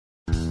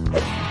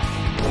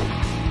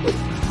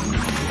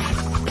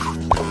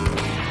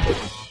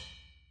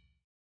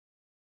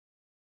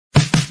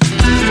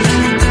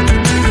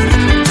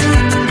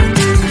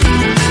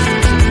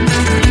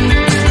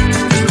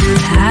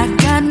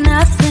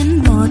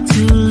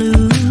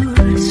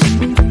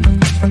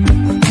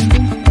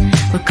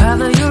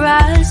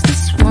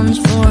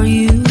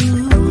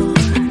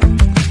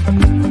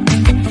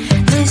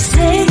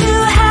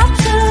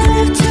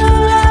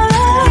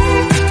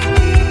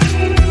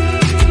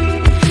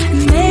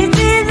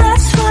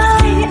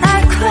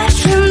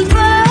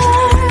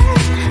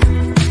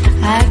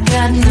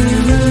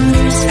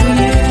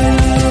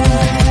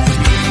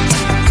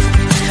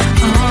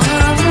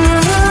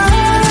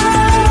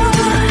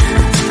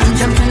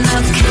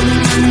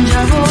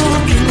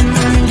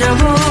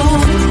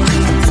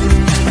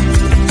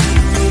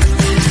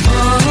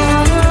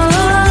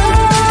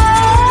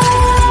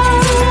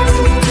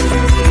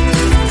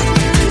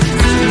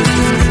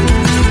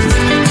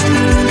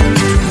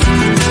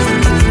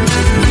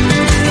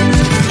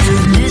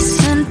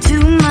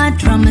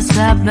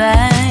I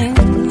bang.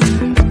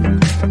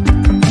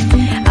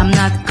 I'm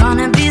not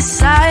gonna be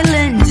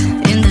silent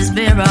in this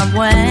beer I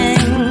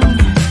wang.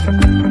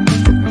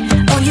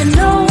 Oh, you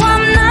know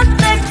I'm not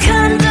that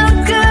kind of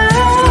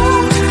girl.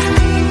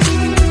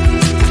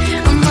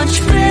 I'm much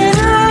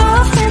better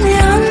off in the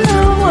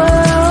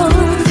underworld.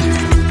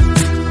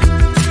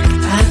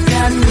 I've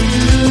got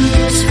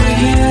news for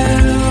you,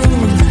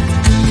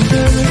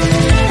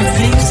 the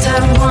things I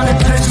wanna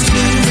pursue.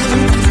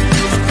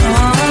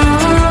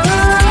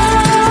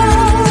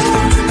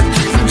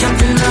 I'm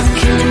jumping off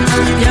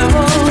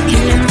Kilimanjaro,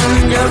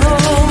 Kilimanjaro.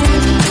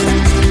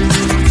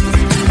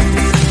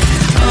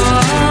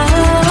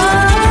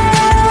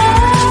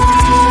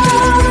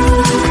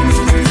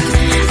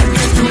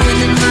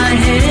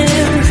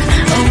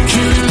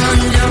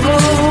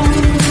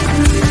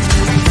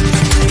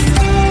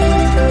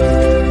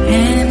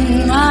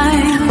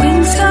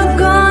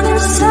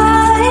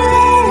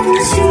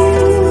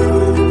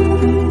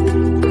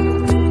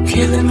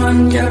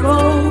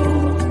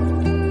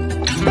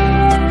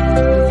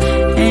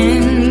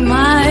 And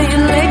my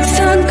legs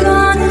are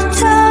gonna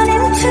turn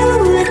into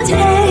a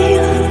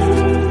tail.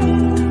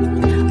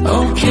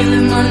 Oh,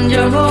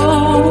 Kilimanjaro.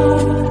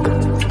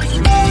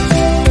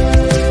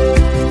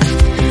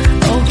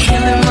 Oh,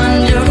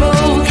 Kilimanjaro,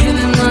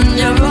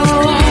 Kilimanjaro.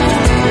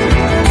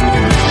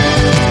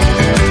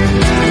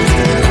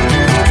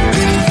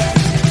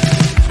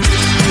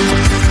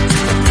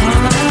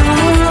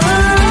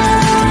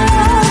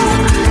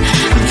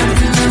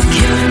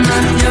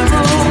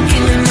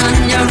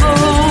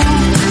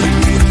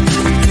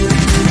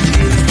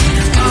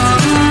 Oh,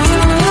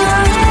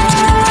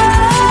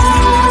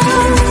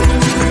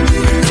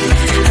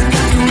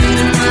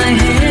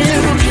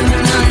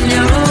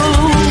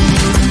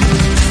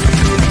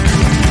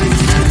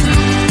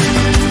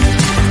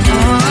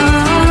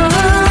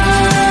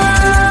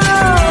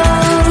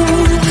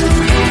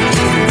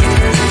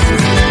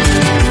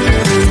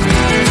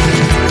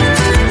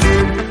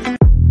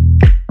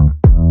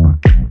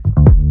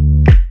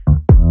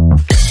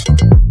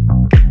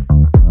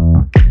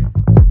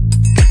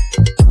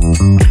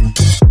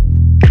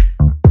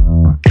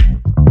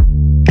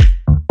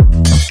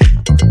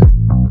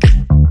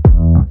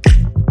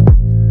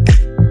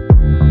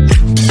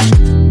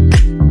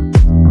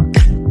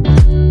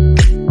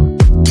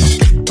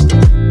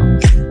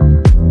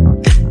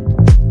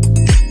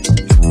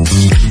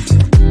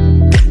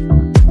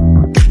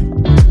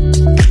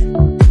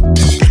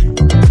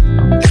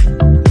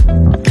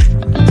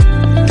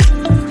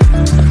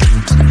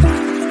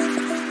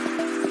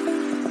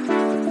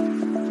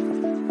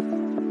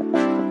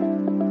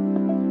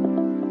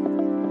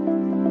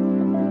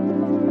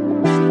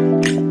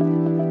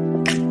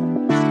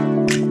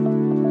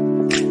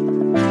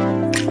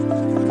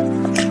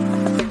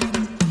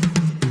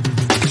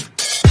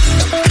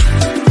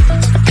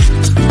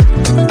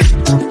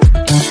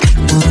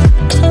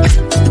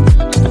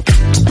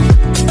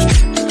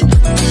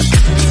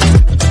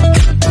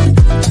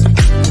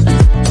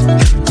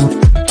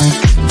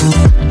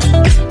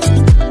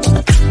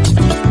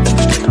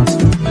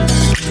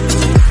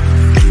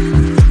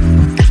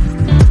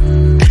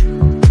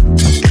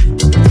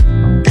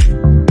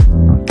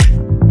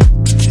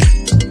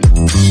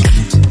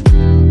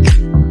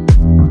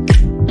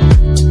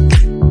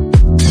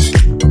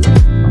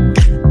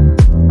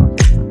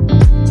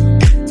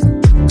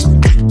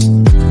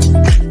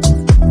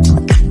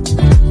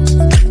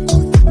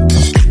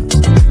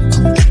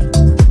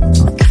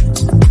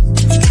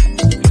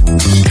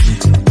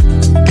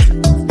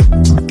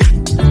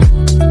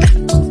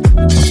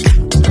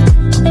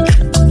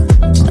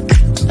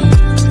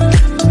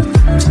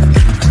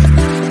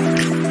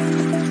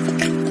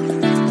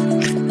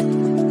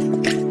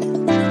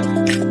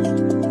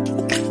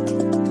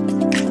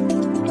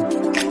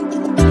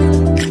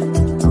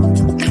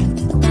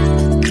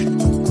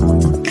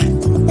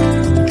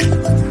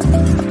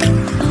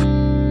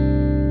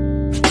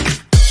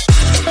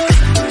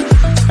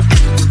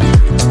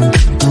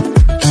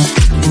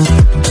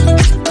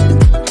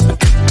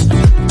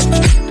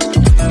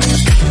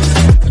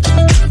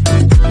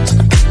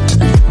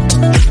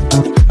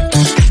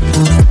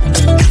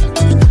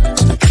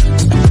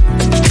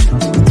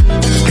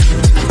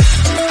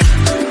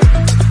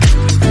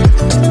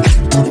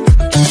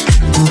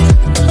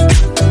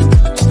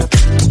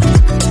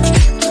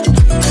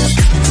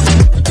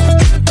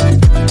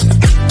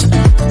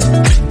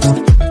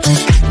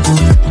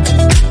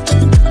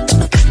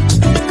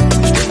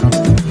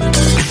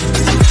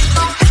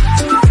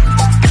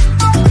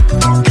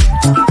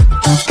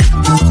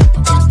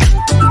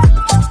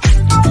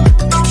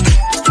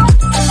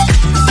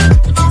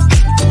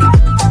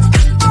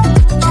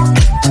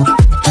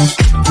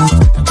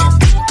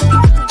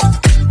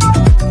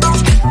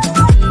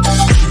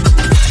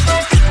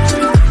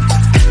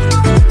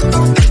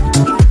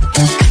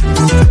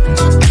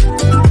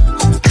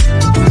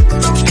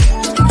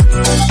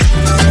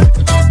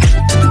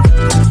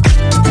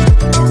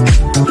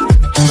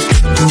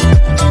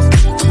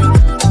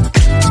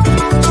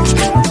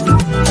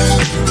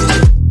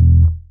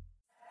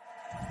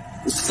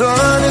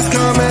 sun is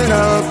coming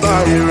up,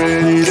 are you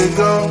ready to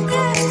go?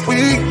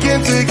 We can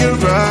take it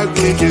right,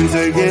 we can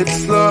take it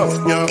slow.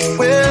 Your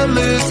will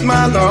is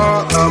my law,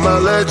 I'ma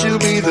let you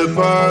be the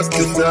boss,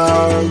 'cause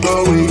I'll go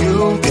where you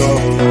go.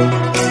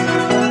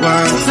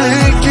 I'll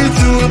take you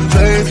to a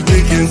place we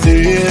can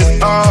see it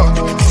all.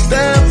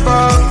 Step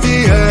off the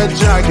edge,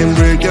 I can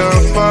break your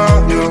fall.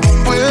 Your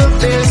will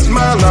is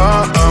my law,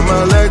 I'ma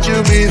let you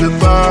be the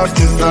boss,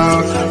 'cause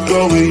I'll go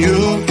where you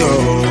go.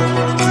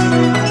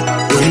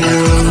 When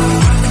you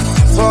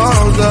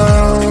fall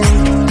down,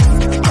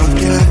 I'll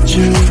get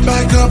you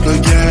back up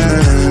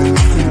again.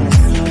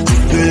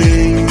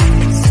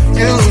 Things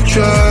you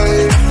try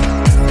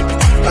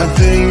are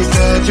things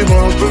that you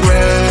won't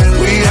regret.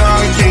 We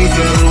are kings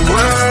of the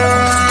world,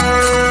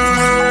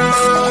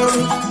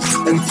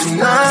 and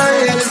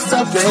tonight is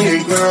our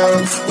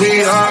playground. We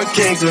are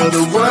kings of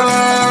the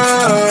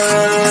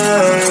world,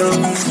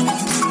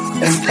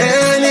 and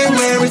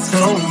anywhere it's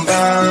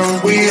homebound.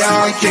 We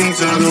are kings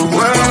of the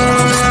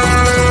world,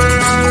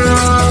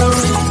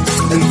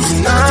 and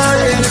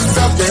tonight is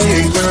our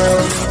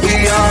playground. We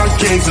are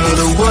kings of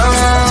the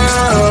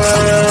world,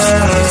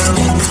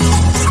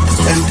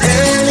 and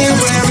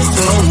anywhere it's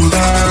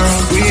homebound.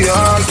 We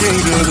are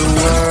kings of the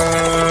world.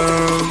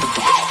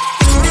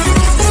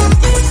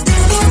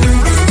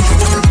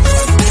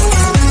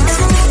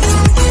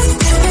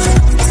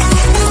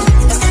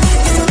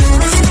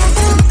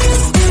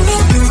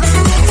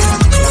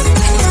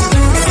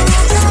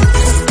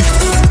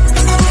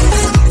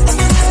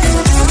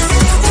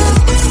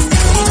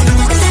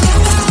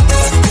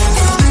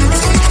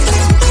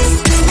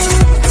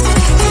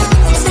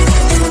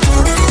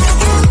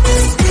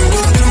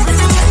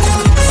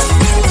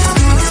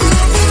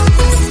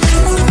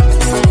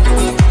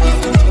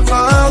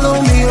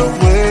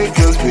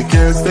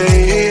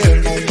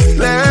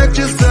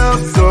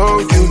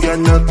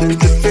 Nothing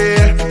to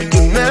fear,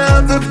 you'll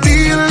never be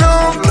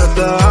alone. Let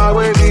the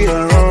highway be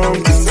your home,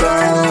 'cause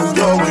I'll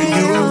go where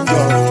you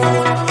go.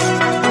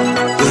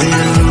 When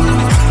you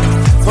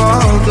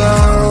fall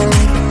down,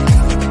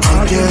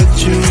 I'll get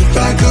you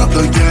back up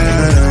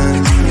again.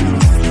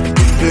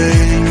 The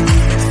things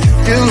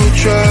you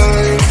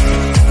try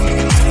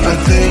are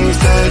things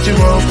that you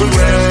won't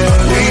regret.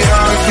 We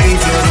are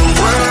kings of the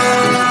world,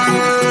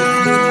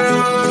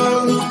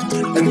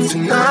 and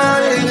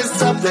tonight is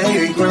our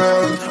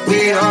playground.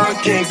 We are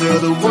kings of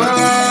the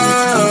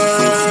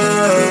world,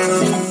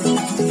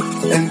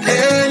 and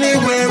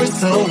anywhere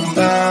it's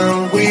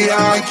homebound. We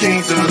are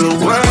kings of the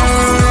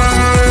world,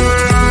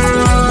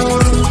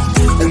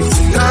 and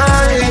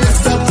tonight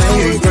it's our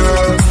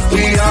playground.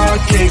 We are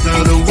kings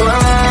of the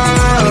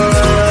world,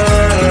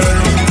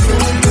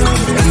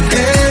 and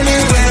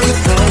anywhere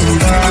it's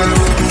homebound.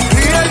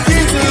 We are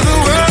kings of the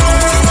world.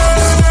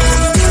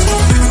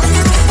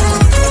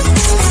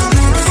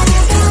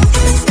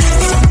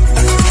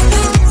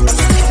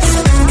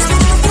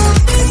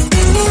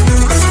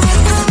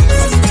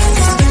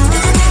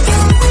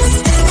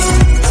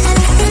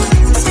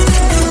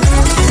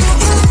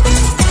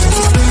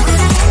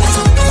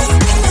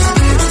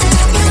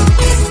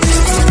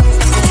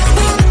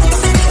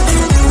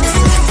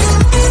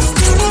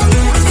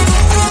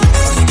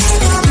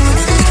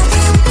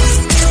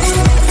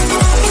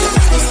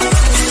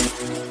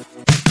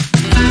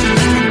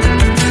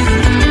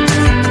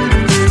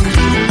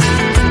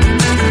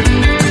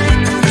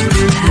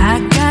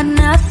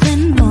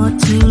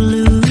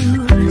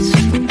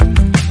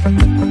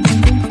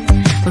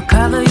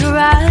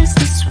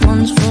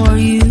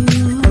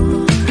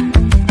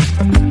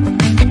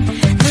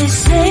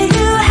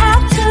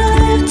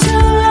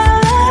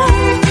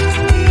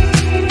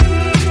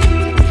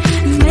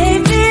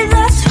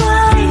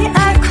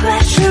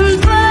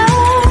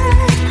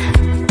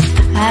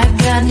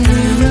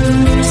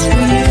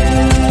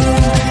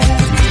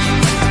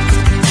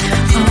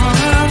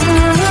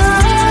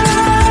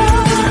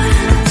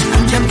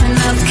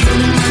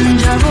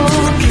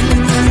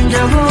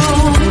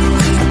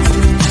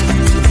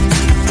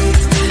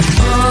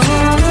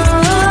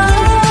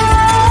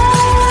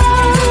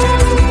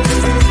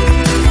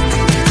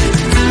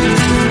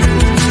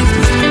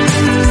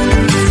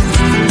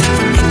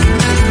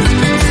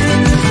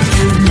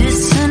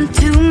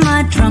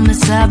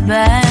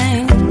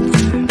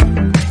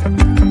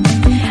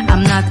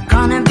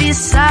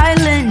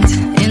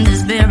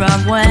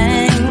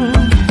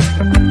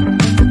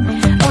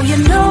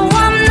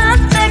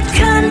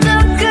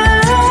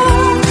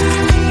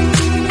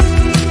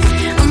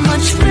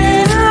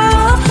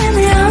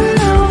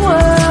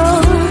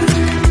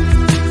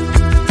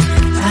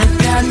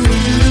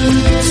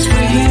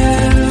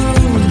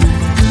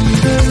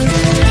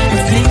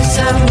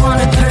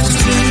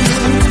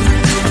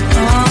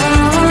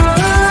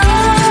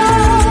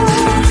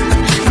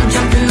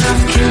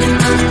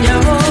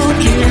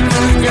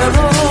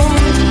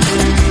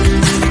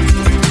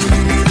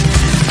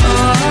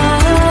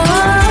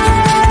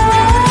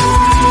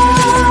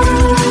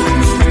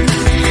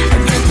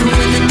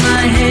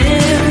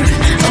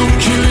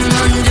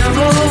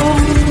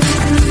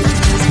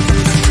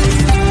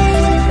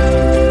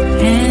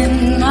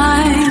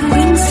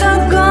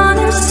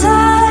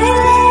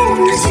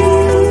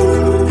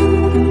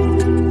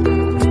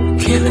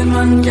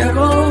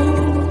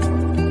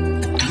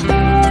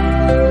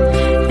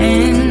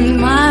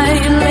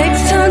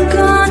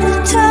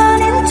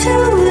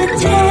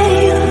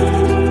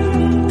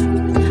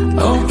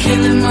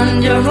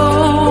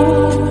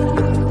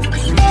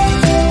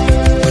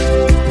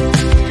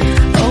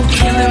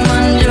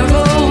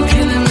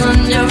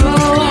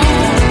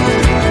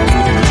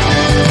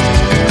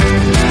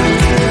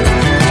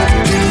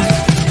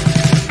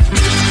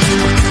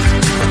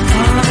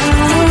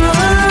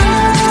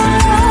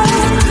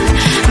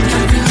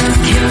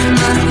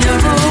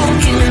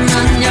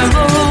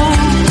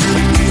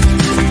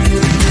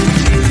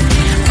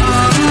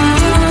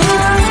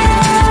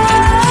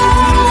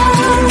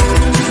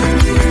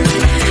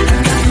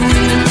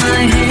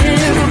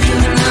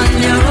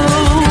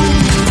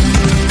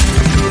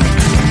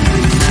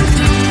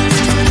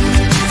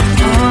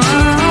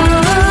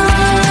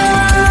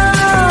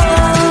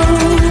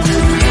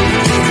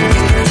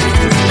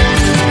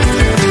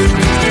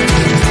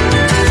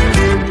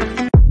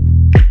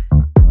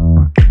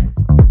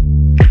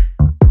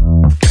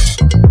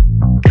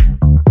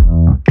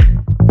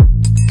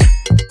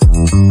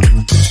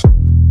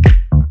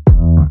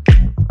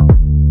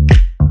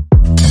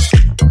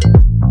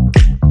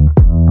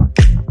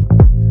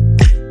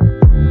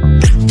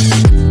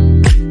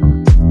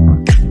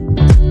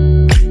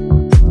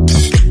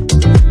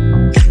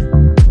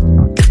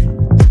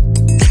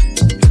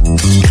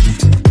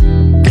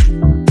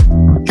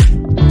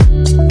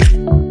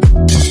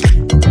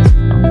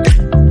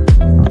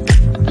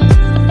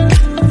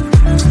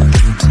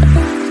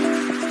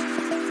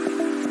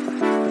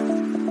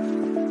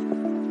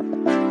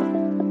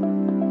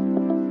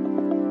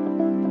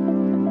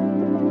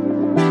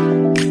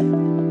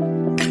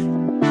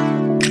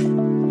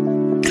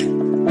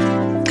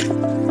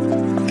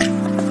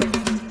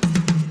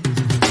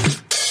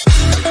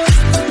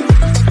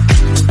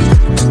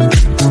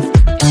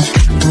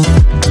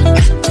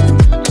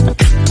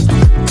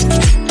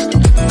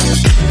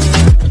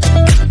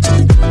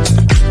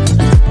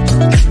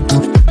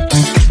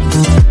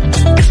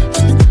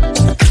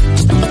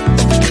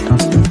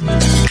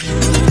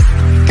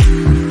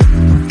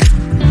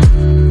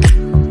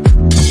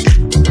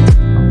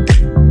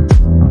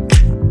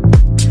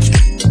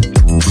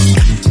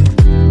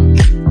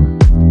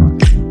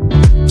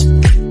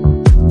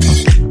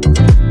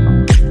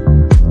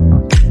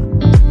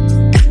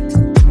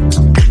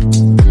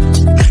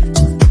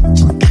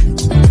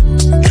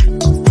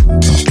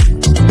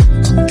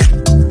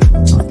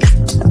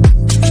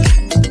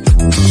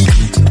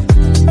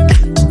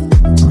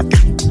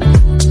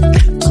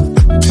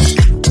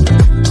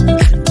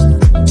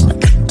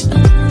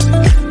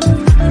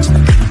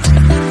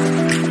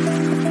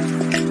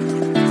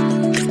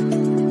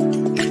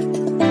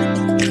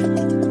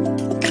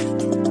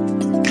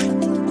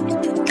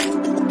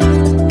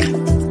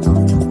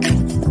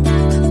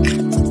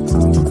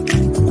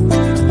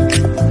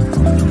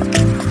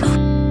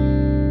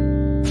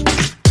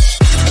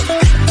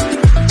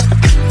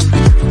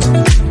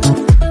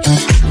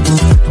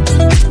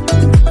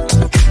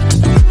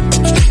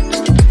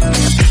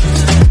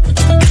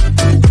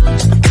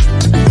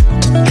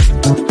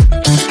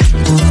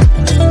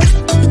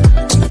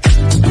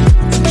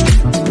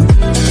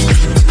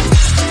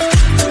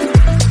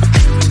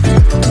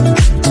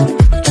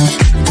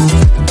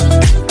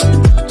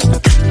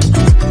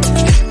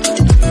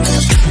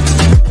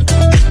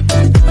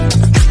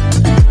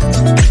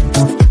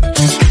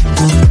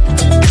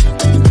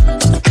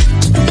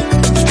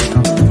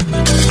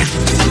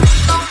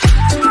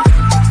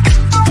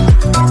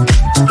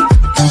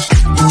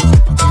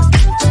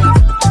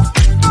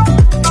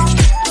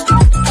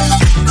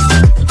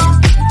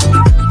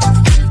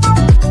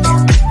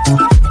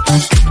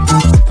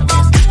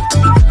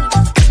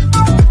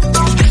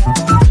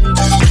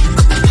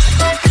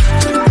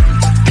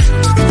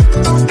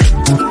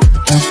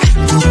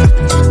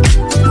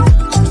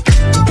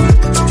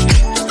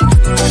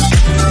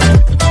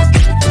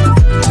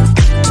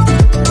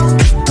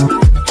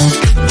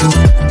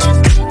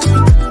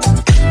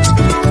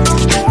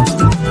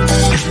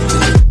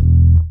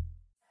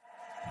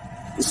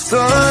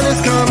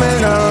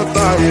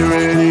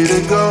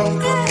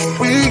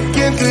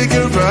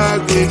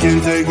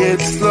 can take it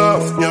slow.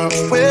 Your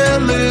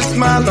will is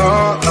my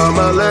law.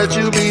 I'ma let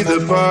you be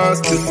the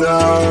boss, 'cause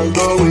I'll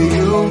go where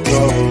you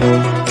go.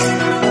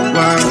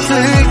 I'll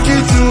take you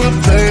to a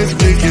place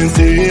we can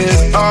see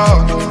it all.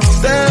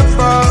 Step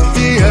off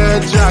the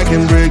edge, I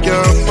can break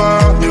your